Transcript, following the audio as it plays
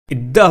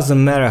It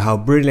doesn't matter how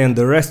brilliant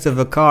the rest of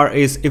the car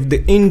is, if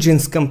the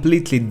engine's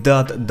completely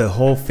dud, the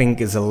whole thing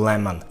is a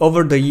lemon.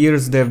 Over the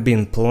years there have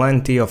been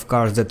plenty of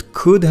cars that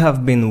could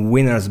have been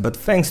winners, but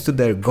thanks to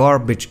their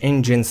garbage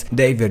engines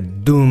they were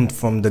doomed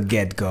from the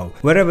get-go.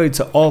 Whether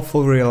it's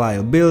awful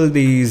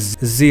reliability,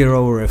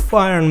 zero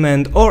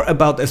refinement, or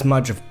about as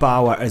much of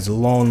power as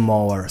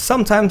lawnmower,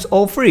 sometimes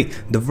all three.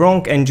 The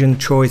wrong engine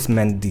choice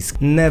meant this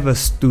never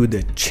stood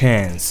a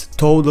chance.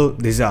 Total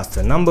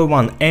disaster. Number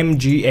 1,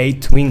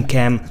 MGA twin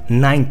cam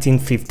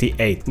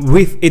 1958.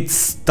 With its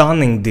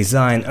stunning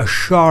design, a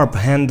sharp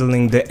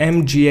handling, the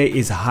MGA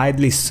is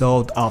highly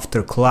sought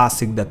after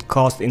classic that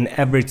cost in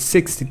average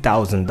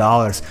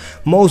 $60,000.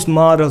 Most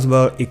models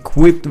were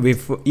equipped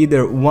with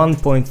either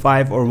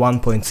 1.5 or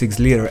 1.6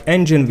 liter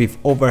engine with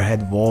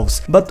overhead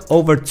valves, but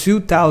over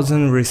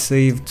 2000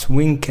 received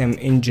twin cam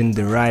engine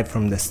derived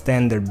from the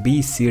standard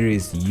B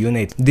series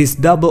unit. This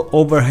double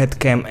overhead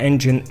cam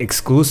engine,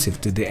 exclusive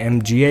to the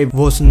MGA,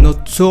 was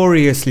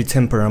notoriously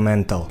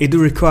temperamental. It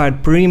required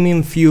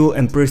premium fuel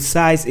and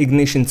precise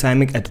ignition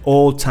timing at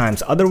all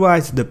times,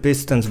 otherwise the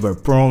pistons were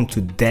prone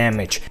to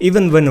damage.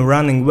 Even when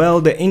running well,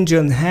 the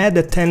engine had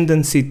a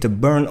tendency to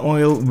burn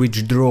oil,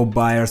 which drew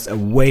buyers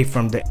away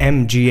from the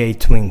MGA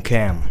twin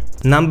cam.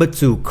 Number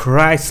 2,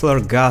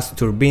 Chrysler gas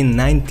turbine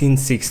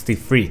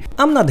 1963.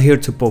 I'm not here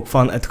to poke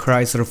fun at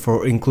Chrysler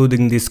for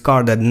including this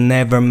car that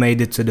never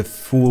made it to the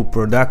full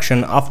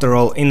production. After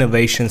all,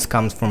 innovations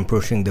comes from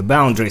pushing the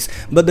boundaries,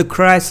 but the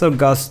Chrysler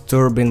gas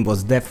turbine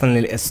was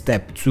definitely a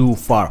step too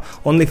far.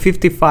 Only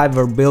 55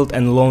 were built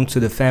and loaned to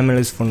the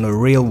families from the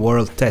real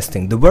world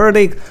testing. The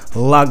verdict: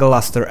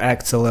 lackluster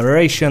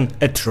acceleration,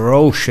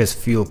 atrocious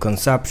fuel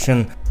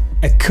consumption,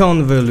 a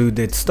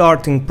convoluted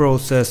starting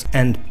process,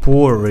 and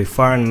poor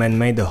refinement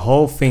made the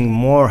whole thing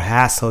more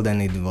hassle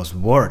than it was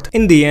worth.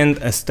 In the end,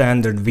 a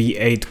standard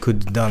V8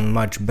 could have done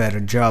much better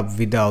job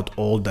without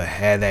all the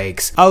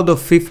headaches. Out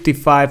of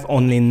 55,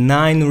 only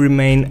 9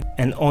 remain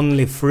and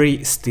only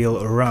 3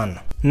 still run.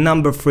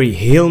 Number 3,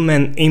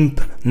 Hillman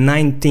Imp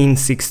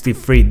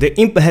 1963. The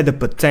Imp had the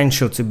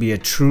potential to be a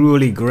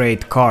truly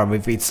great car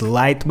with its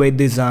lightweight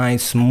design,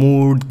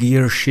 smooth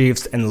gear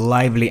shifts, and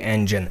lively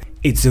engine.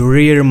 Its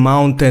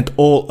rear-mounted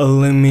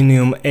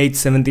all-aluminum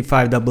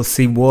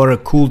 875cc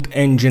water-cooled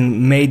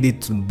engine made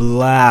it a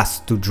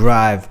blast to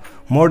drive,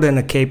 more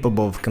than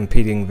capable of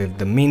competing with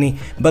the Mini,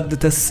 but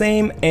the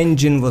same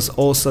engine was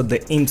also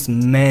the Imp's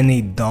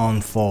many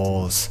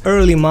downfalls.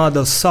 Early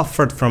models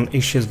suffered from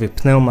issues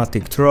with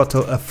pneumatic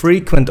throttle, a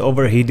frequent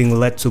overheating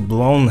led to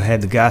blown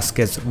head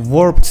gaskets,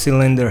 warped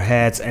cylinder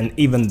heads, and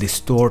even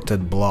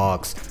distorted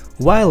blocks.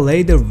 While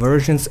later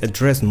versions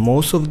addressed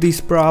most of these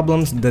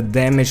problems, the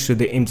damage to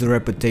the Imp's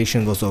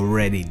reputation was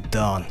already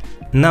done.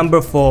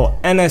 Number 4,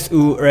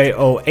 NSU Ray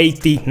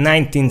 80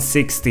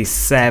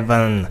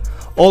 1967.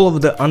 All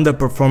of the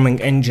underperforming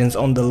engines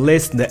on the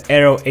list, the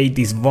Aero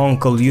 80's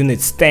Vonkel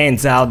unit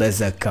stands out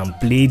as a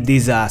complete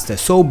disaster,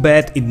 so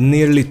bad it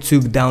nearly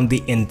took down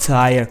the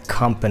entire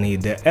company.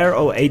 The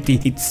Aero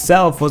 80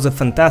 itself was a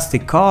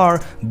fantastic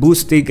car,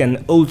 boosting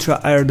an ultra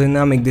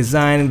aerodynamic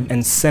design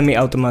and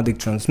semi-automatic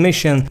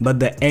transmission, but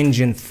the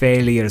engine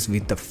failures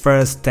with the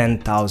first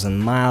 10,000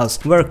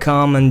 miles were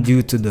common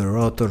due to the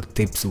rotor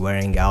tips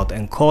wearing out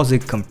and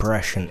causing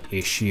compression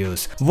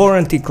issues.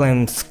 Warranty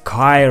claims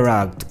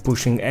skyrocketed,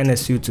 pushing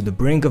NSU to the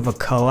brink of a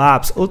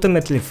collapse,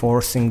 ultimately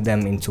forcing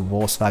them into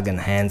Volkswagen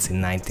hands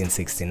in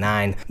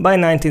 1969. By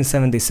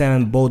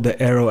 1977, both the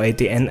Aero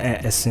 80 and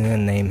NSU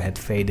name had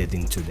faded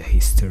into the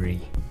history.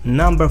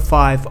 Number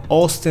 5,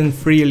 Austin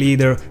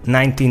 3-liter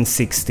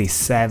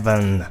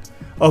 1967.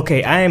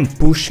 Okay, I am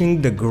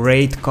pushing the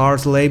great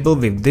cars label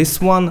with this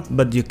one,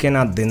 but you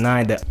cannot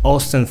deny that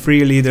Austin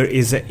 3-liter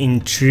is an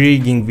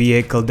intriguing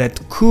vehicle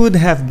that could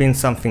have been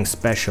something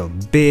special.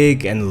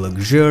 Big and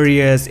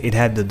luxurious, it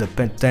had the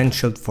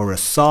potential for a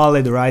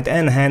solid ride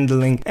and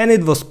handling, and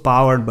it was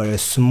powered by a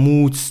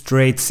smooth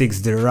straight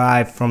 6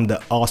 derived from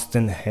the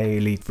Austin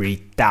Haley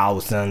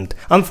 3000.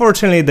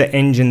 Unfortunately, the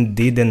engine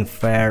didn't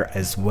fare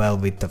as well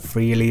with the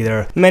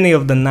 3-liter. Many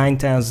of the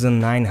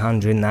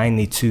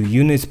 9,992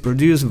 units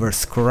produced were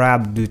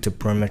scrapped due to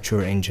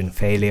premature engine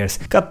failures,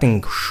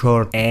 cutting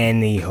short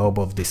any hope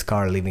of this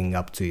car living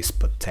up to its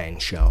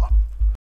potential.